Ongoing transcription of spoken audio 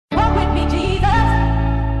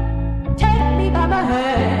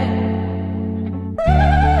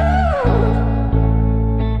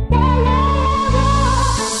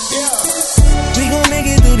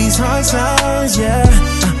hard times, yeah.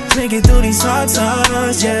 Make it through these hard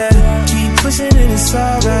times, yeah. Keep pushing and it's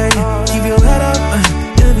alright. Keep your head up,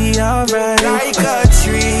 it'll be alright. Like a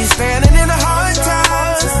tree standing in the hard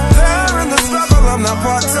times. There in the struggle, I'm not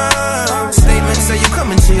part-time. Statements say you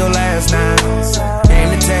coming to your last time. Aim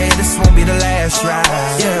to tell you this won't be the last ride.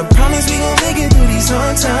 Yeah, promise we gon' make it through these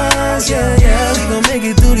hard times, yeah, yeah. We gon' make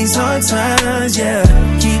it through these hard times, yeah.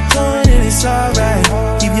 Keep going and it's alright.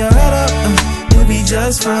 Keep your head up, you'll be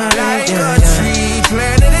just fine. Like yeah, a tree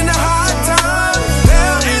planted in the hard times.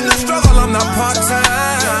 There in the struggle, I'm not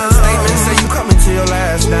part-time. Statements say you coming to your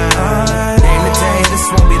last time. Aim to tell you this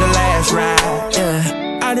won't be the last ride. Yeah.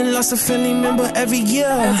 I done lost a family member every year.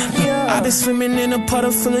 I've been swimming in a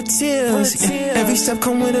puddle full of tears. Yeah. Every step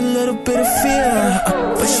come with a little bit of fear.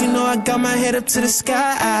 But you know I got my head up to the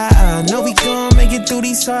sky. I know we gon' make it through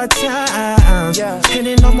these hard times.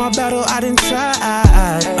 Hitting off my battle, I done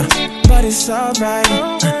tried. But it's alright.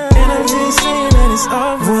 And I'm just saying that it's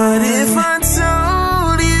alright. What if I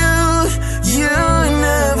told you you're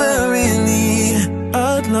never really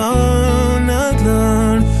alone,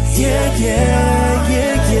 alone? Yeah, yeah,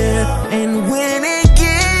 yeah, yeah. And when it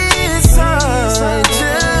gets hard,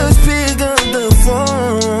 just pick up the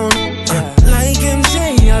phone. Like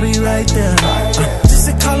MJ, I'll be right there. Just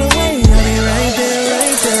a call away, I'll be right there,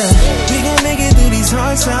 right there. We gon' make it through these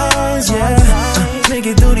hard times, yeah. Make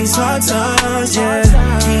it through these hard times, yeah.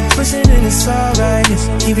 Keep pushing and it's alright.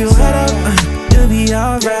 Keep your head up, you'll be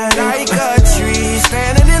alright. Like a tree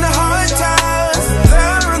standing in the hard times.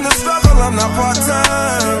 There in the struggle, I'm not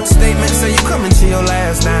part-time. Statements say you coming to your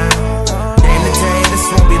last time. Aim to tell you this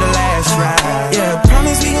won't be the last ride. Yeah,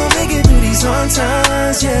 promise we gon' make it through these hard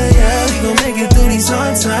times, yeah, yeah. We gon' make it through these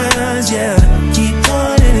hard times, yeah. Keep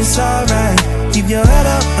going and it's alright. Keep your head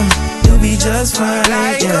up, you'll be just fine.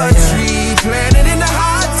 Like yeah, a tree planted in the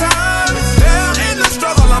hard times. There in the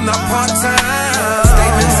struggle, I'm not part-time.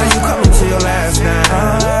 Statements say you coming to your last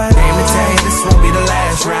time. Aim to tell you this won't be the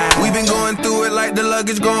last ride. We've been going through it like the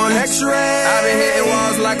luggage going X-ray. I've been hitting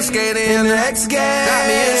walls like a skater in the X-Games. Got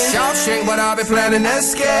me in Shawshank, but I've been planning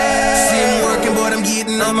escape. See me working, but I'm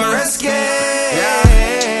getting on my rest game.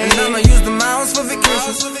 Yeah, and I'ma use the miles for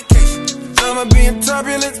vacation. I'ma be in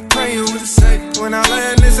turbulence, praying with a safe. When I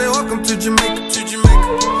land, they say welcome to Jamaica, to Jamaica.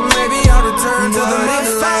 Maybe I'll return to the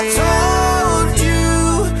motherland. I told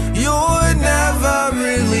you you're never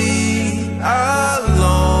really alone.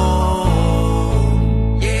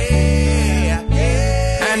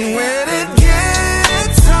 And when it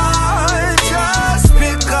gets hard, just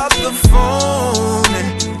pick up the phone.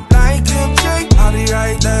 Like MJ, I'll be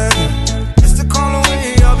right there. Just a call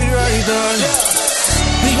away, I'll be right there.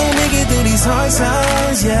 We gon' make it through these hard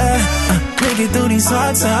times, yeah. Make it through these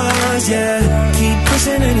hard times, yeah. Keep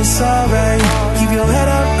pushing and it's alright. Keep your head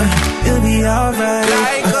up, it'll be alright.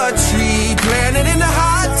 Like a tree planted in the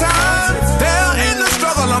hard times. There in the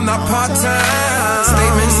struggle, I'm not part-time.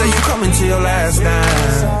 Statements say you coming to your last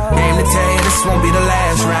time. Aim to tell you this won't be the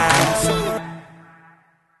last ride.